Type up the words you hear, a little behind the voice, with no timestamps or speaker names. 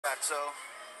Fatso.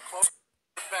 Close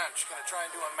bench. Gonna try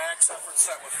and do a max effort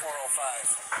set with 405.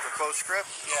 For close grip?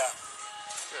 Yeah.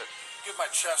 Good. Give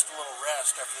my chest a little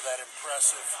rest after that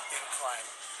impressive incline.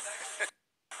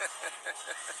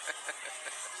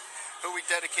 Who are we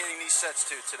dedicating these sets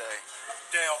to today?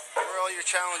 Dale. Where are all your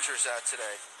challengers at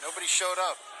today? Nobody showed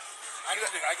up. I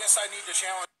guess I need to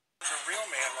challenge a real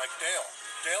man like Dale.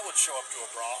 Dale would show up to a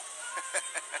brawl.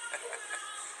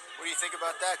 What do you think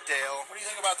about that, Dale? What do you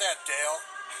think about that, Dale?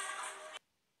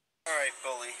 Alright,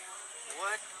 bully.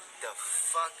 What the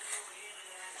fuck?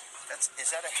 Is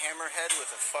that a hammerhead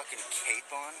with a fucking cape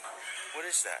on? What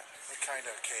is that? What kind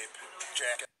of cape?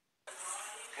 Jacket.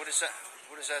 What is that?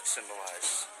 What does that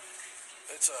symbolize?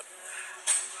 It's a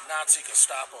Nazi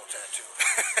Gestapo tattoo.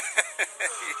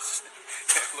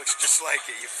 It looks just like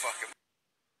it, you fucking...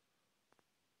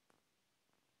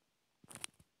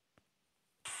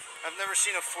 I've never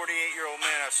seen a 48-year-old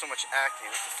man have so much acne.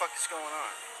 What the fuck is going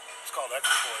on? It's called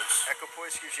equipoise.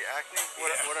 Equipoise gives you acne? Yeah.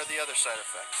 What are the other side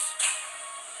effects?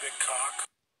 Big cock.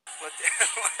 Let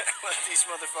these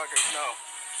motherfuckers know.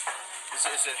 Is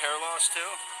it hair loss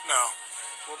too? No.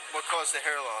 What caused the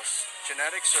hair loss?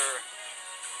 Genetics or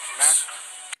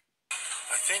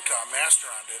I think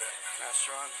Masteron did it.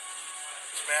 Masteron?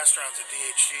 Masteron's a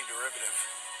DHT derivative.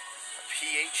 A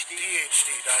PhD? DHT,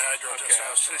 dihydrotestosterone. Okay,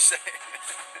 I was going to say.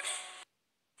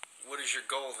 What is your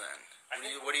goal then?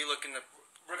 What are you looking to...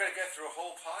 We're going to get through a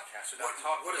whole podcast without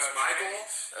talking what is about my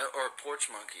trannies. goal? or porch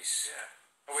monkeys.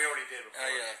 Yeah. Oh, we already did before.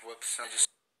 Oh, yeah. Whoops. I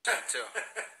just said it too.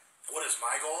 What is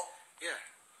my goal? Yeah.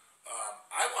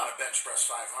 I want to bench press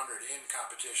 500 in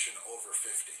competition over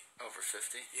 50. Over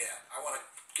 50? Yeah. I want to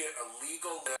get a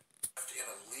legal lift in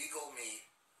a legal meet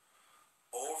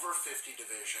over 50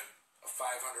 division, a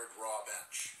 500 raw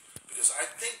bench. Because I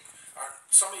think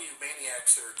some of you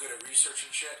maniacs that are good at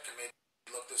researching shit can maybe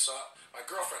look this up. My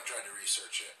girlfriend tried to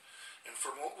research it. And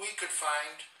from what we could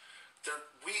find,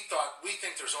 we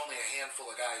think there's only a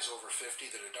handful of guys over 50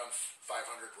 that have done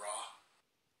 500 raw.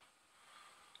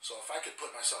 So if I could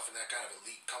put myself in that kind of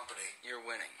elite company, You're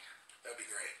winning. that'd be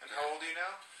great. And how old are you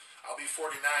now? I'll be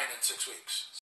 49 in 6 weeks.